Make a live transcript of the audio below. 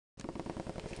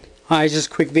Hi, just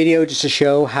a quick video just to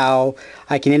show how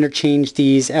I can interchange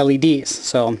these LEDs.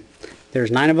 So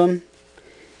there's 9 of them,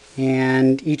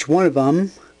 and each one of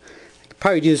them, I could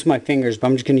probably do this with my fingers, but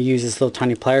I'm just going to use this little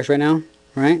tiny pliers right now.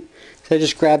 Right? So I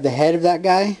just grab the head of that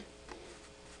guy,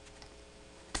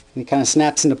 and it kind of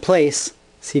snaps into place.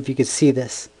 See if you can see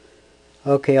this.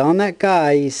 Okay, on that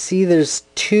guy, you see there's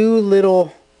two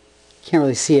little, can't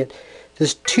really see it,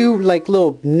 there's two like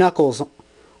little knuckles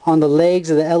on the legs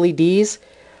of the LEDs.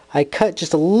 I cut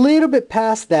just a little bit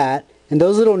past that, and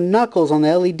those little knuckles on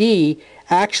the LED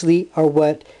actually are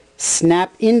what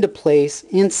snap into place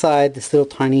inside this little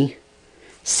tiny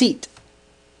seat.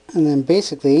 And then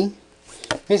basically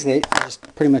I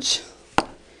just pretty much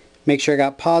make sure I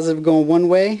got positive going one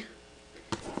way.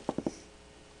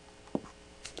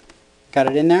 Got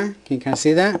it in there. Can you kind of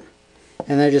see that?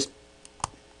 And then I just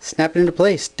snap it into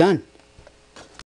place. Done.